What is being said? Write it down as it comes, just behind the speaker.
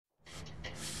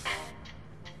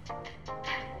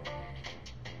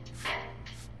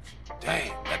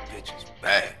Damn, that bitch is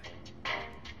bad.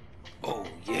 Oh,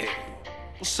 yeah.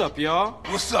 What's up, y'all?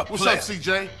 What's up, What's up,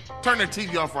 CJ? Turn that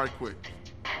TV off right quick.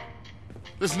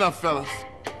 Listen up, fellas.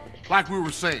 Like we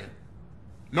were saying,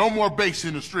 no more base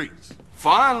in the streets.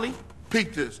 Finally.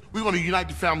 Peep this. We're gonna unite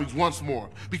the families once more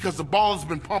because the ball has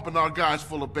been pumping our guys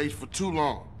full of base for too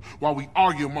long while we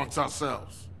argue amongst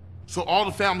ourselves. So all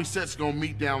the family sets gonna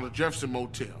meet down at the Jefferson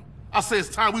Motel. I say it's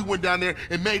time we went down there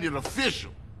and made it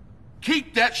official.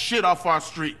 Keep that shit off our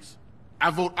streets.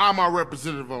 I vote I'm our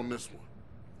representative on this one.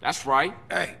 That's right.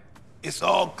 Hey, it's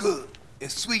all good. If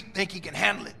Sweet think he can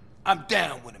handle it, I'm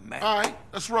down with him, man. All right,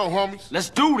 let's roll, homies. Let's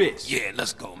do this. Yeah,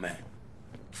 let's go, man.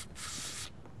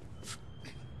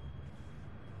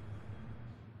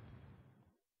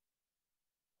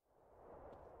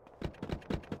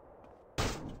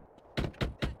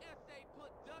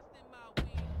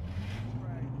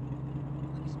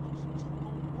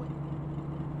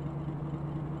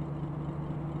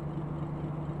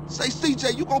 Say,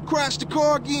 CJ, you gonna crash the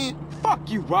car again? Fuck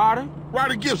you, Ryder.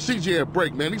 Ryder, give CJ a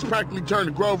break, man. He's practically turned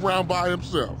the Grove around by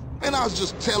himself. Man, I was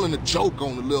just telling a joke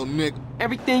on the little nigga.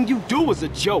 Everything you do is a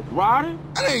joke, Ryder.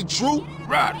 That ain't true.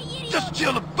 Ryder, just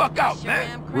chill the fuck out,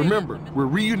 man. Remember, we're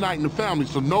reuniting the family,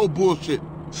 so no bullshit.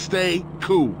 Stay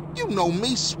cool. You know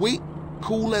me, Sweet.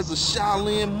 Cool as a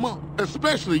Shaolin monk.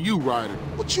 Especially you, Ryder.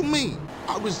 What you mean?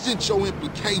 I resent your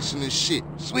implication and shit.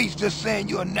 Sweet's just saying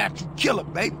you're a natural killer,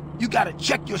 baby. You gotta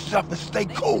check yourself and stay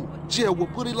cool. Jill, we'll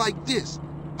put it like this.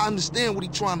 I understand what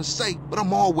he's trying to say, but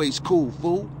I'm always cool,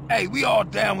 fool. Hey, we all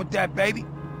down with that, baby.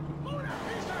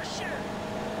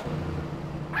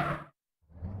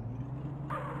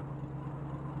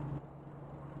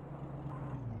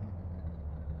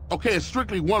 Okay, it's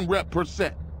strictly 1 rep per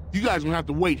set. You guys gonna have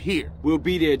to wait here. We'll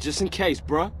be there just in case,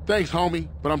 bruh. Thanks, homie,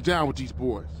 but I'm down with these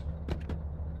boys.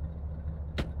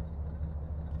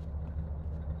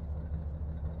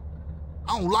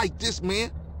 I don't like this, man.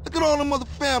 Look at all them other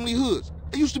family hoods.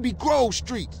 They used to be Grove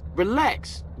Streets.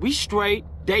 Relax. We straight,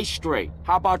 they straight.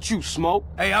 How about you, Smoke?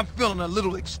 Hey, I'm feeling a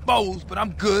little exposed, but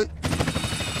I'm good. This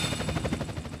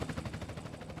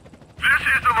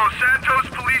is the Los Santos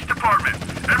Police Department.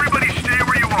 Everybody stay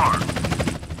where you are.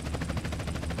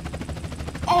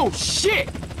 Oh, shit!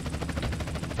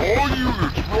 All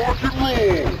units, rock and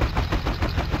roll.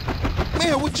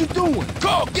 Man, what you doing?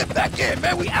 Go, get back in,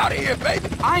 man. We out of here, baby.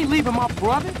 I ain't leaving my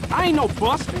brother. I ain't no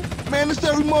buster. Man, it's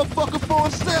every motherfucker for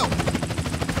himself.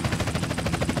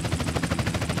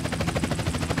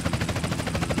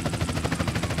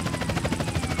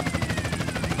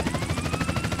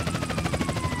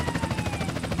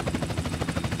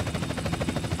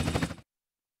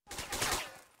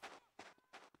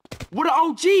 Where the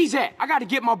OGs at? I gotta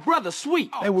get my brother Sweet.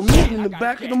 Hey, we're meeting in the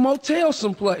back of the motel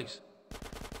someplace.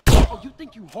 Oh, you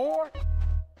think you hard?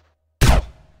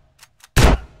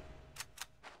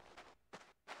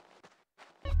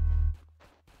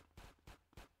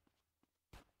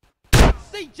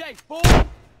 CJ, fool!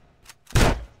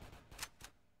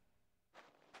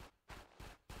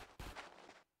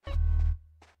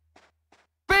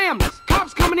 Families!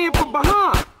 Cops coming in from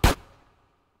behind!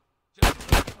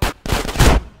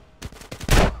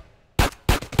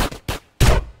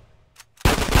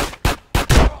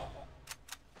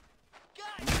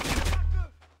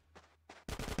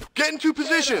 Get into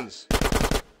positions.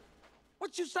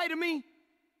 What you say to me?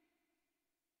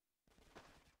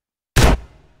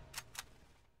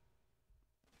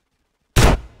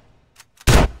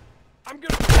 I'm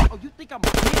gonna... Oh, you think I'm a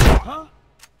kid, huh?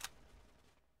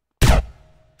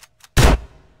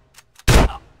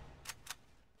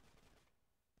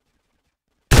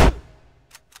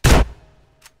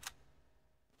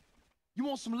 You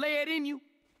want some lead in you?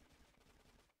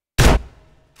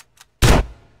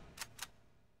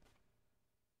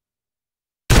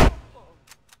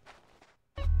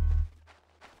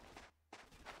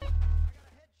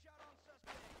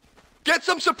 Get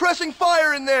some suppressing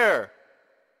fire in there.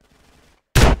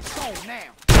 Go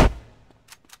now.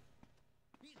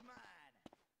 He's mine.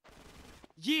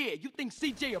 Yeah, you think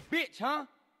CJ a bitch, huh?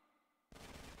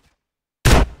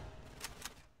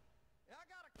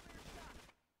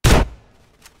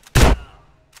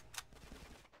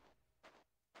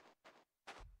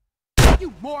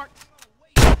 You mark.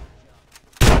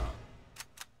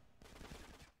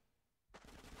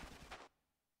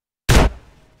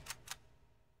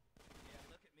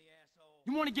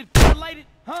 You want to get violated,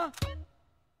 huh? I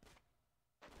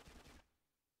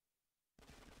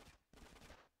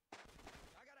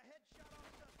got a headshot on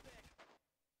suspect.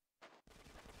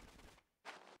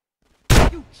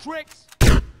 You tricks.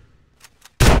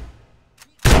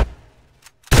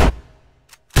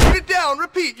 Shoot it down. down!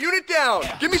 Repeat, unit down!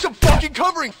 Give me some fucking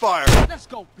covering fire! Let's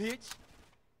go, bitch.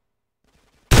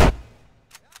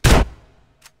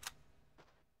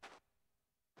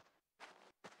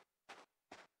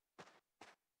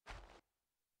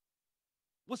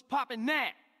 What's poppin' now?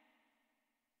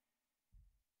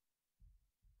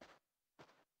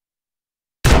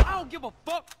 I don't give a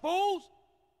fuck, fools!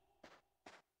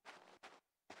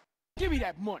 Give me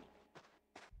that money.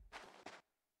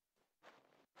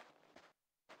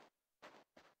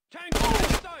 Tango in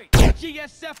sight!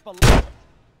 GSF for life.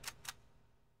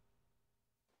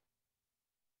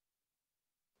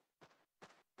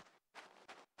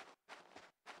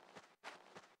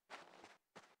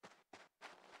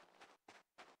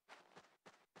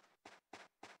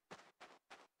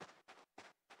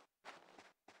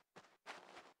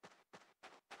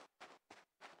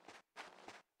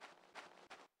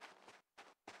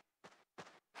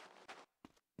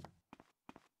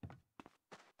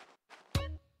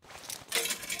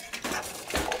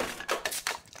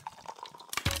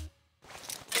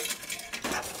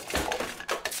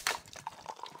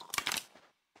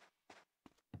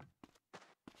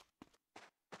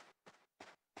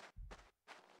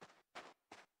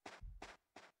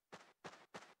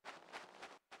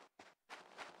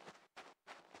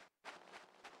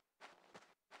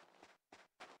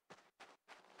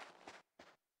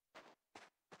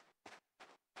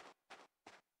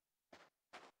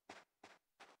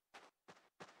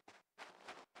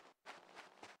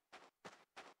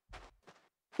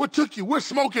 What took you? We're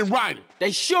smoking riding. They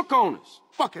shook on us.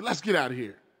 Fuck it, let's get out of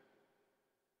here.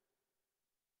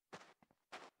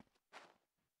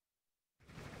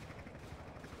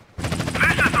 This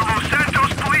is the Los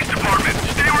Santos Police Department.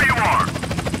 Stay where you are.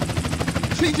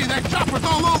 CJ, that chopper's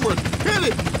all over us. Hit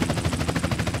it!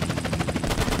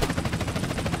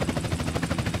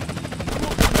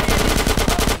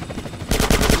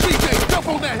 CJ, jump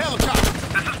on that helicopter.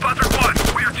 This is Buzzard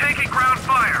 1. We are taking ground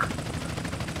fire.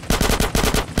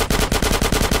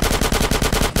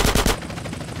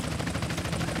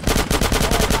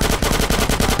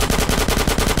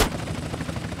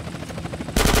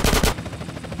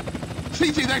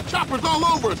 CJ, that chopper's all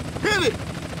over us. Hit it!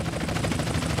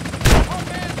 Oh,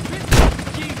 man, bitch.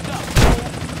 G's up, fool.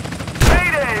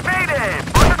 Mayday! Mayday!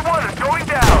 Buzzard 1 is going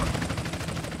down.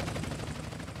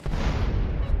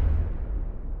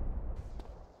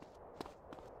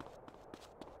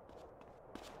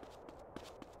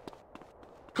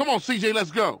 Come on, CJ, let's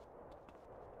go.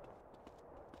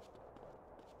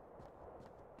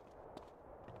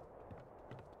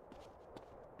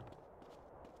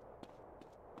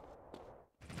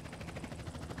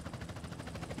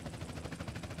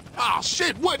 Ah,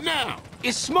 shit, what now?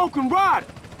 It's smoking Ryder.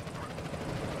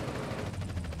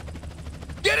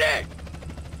 Get in!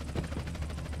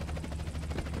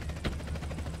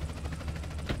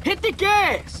 Hit the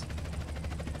gas.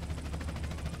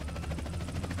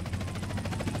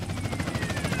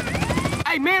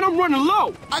 Hey, man, I'm running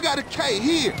low. I got a K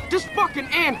here. This fucking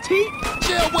antique.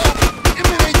 Yeah, well, if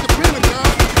it ain't the Pentagon.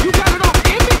 You got it on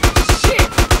image? Shit.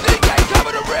 CJ,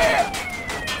 cover the rear!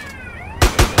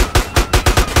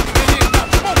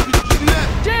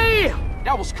 Damn,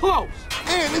 that was close.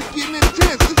 And it's getting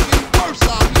intense. It's getting worse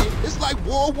out here. It's like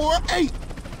World War VIII.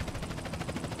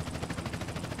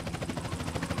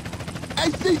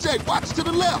 Hey, CJ, watch to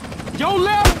the left. Your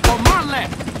left or my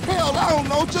left? Hell, I don't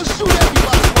know. Just shoot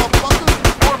everybody, motherfucker.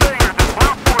 4 bangers in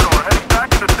blue corridor heading back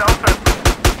to the south end.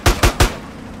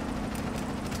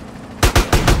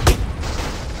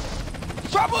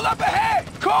 Trouble up ahead!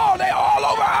 Call, they all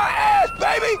over our ass,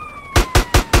 baby!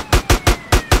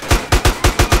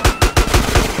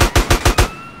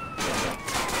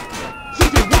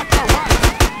 CJ, watch our right.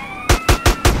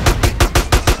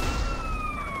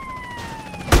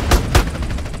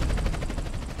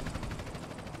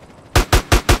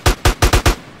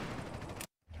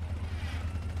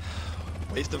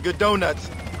 Waste of good donuts.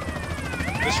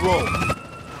 Let's roll.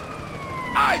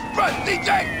 Eyes front, CJ!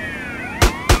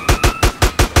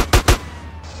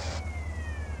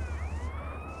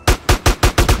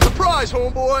 Surprise,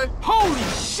 homeboy! Holy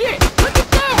shit! Look at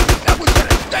that! Now we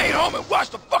better stay home and watch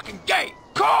the fucking game.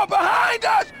 Call behind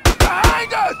us!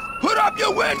 Behind us! Put up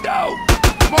your window!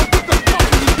 Smoke, what the fuck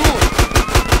are you doing?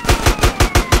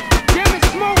 Damn it,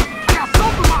 Smoke! I got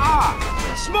soap in my eye!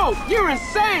 Smoke, you're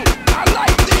insane! I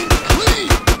like things clean!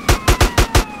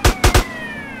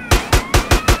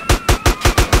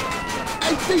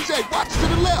 Hey, CJ, watch to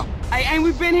the left. Hey, ain't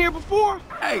we been here before?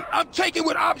 Hey, I'm taking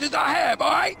what options I have, all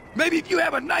right? Maybe if you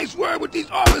have a nice word with these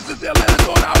officers, they'll let us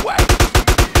on our way.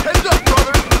 Heads up,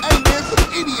 brother! Hey, man,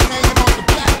 some idiot hanging on the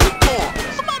back of the car.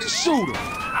 Somebody shoot him.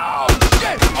 Oh,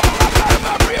 shit! All right. out of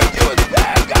my rear view is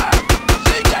bad guy.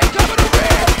 CJ coming to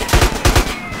rear.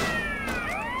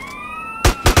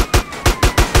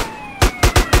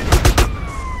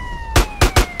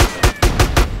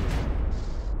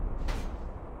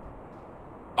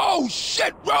 Oh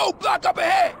shit, roadblock up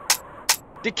ahead.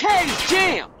 The K's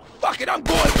jammed. Fuck it, I'm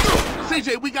going through.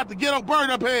 CJ, we got the ghetto bird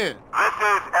up here. This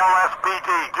is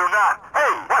LSPD. Do not.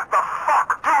 Hey, what the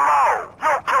fuck? Too low.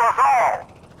 You'll kill us all.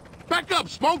 Back up,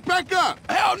 Smoke, back up.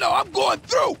 Hell no, I'm going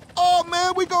through. Oh,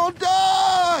 man, we gonna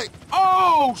die!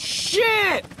 Oh,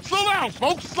 shit! Slow down,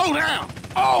 Smoke, slow down.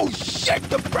 Oh shit,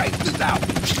 the brakes is out.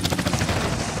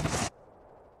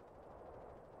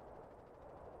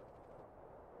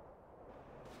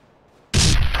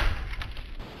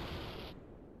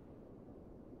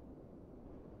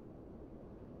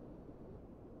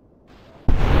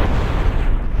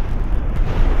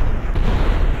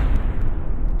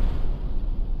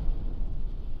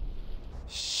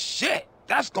 Shit,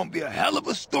 that's gonna be a hell of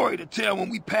a story to tell when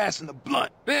we passing the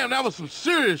blunt. Damn, that was some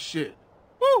serious shit.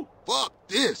 Woo! Fuck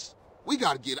this. We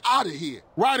gotta get out of here.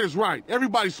 Right is right.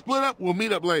 Everybody split up, we'll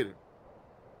meet up later.